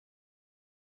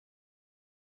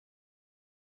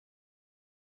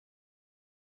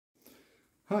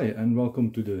Hi and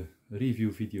welcome to the review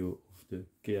video of the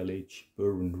KLH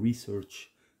Burwen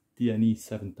Research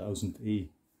TNE7000a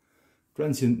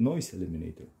Transient Noise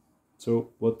Eliminator.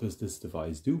 So what does this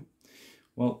device do?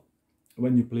 Well,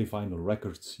 when you play vinyl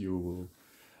records you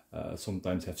will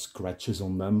sometimes have scratches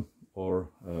on them or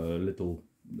little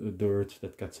dirt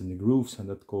that gets in the grooves, and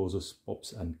that causes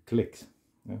pops and clicks.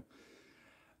 Yeah?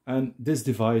 And this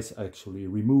device actually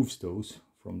removes those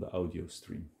from the audio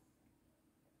stream.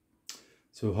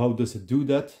 So how does it do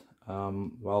that?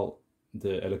 Well,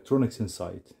 the electronics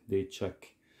inside, they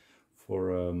check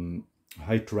for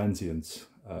high transients.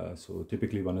 So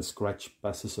typically when a scratch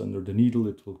passes under the needle,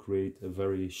 it will create a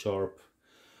very sharp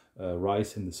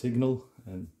rise in the signal,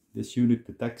 and this unit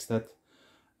detects that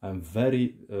and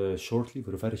very shortly,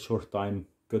 for a very short time,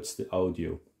 cuts the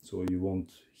audio. So you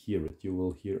won't hear it, you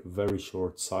will hear a very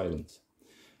short silence.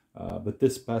 But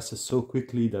this passes so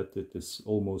quickly that it is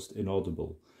almost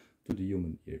inaudible to the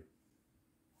human ear.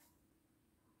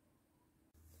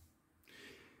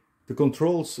 The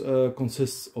controls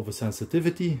consists of a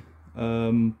sensitivity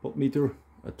pop meter,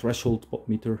 a threshold pop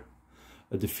meter,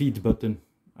 a defeat button,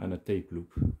 and a tape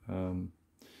loop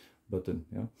button.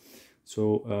 Yeah.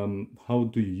 So how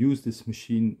do you use this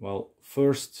machine? Well,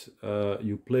 first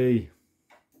you play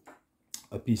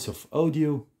a piece of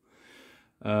audio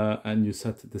and you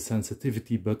set the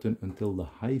sensitivity button until the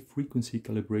high frequency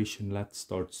calibration LED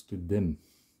starts to dim.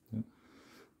 Yeah.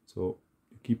 So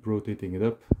you keep rotating it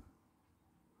up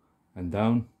and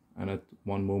down, and at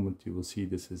one moment you will see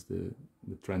this is the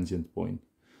transient point.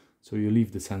 So you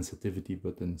leave the sensitivity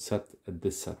button set at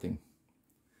this setting.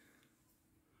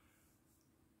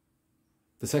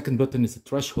 The second button is the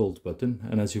threshold button,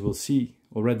 and as you will see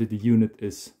already, the unit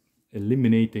is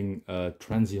eliminating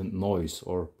transient noise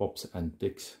or pops and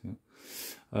ticks.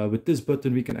 Yeah. With this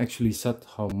button we can actually set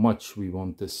how much we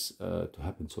want this to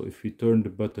happen. So if we turn the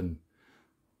button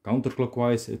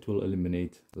counterclockwise, it will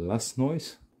eliminate less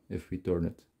noise. If we turn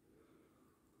it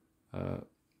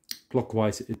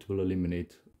clockwise, it will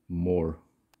eliminate more.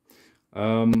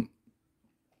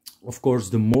 Of course,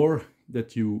 the more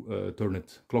that you turn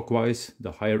it clockwise,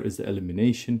 the higher is the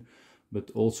elimination, but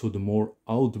also the more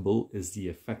audible is the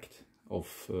effect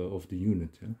of the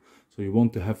unit. Yeah? So you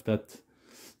want to have that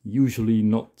usually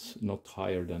not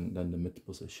higher than the mid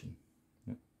position.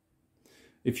 Yeah?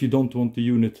 If you don't want the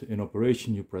unit in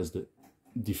operation, you press the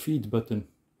defeat button,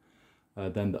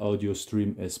 then the audio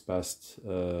stream is passed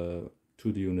to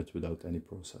the unit without any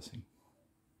processing.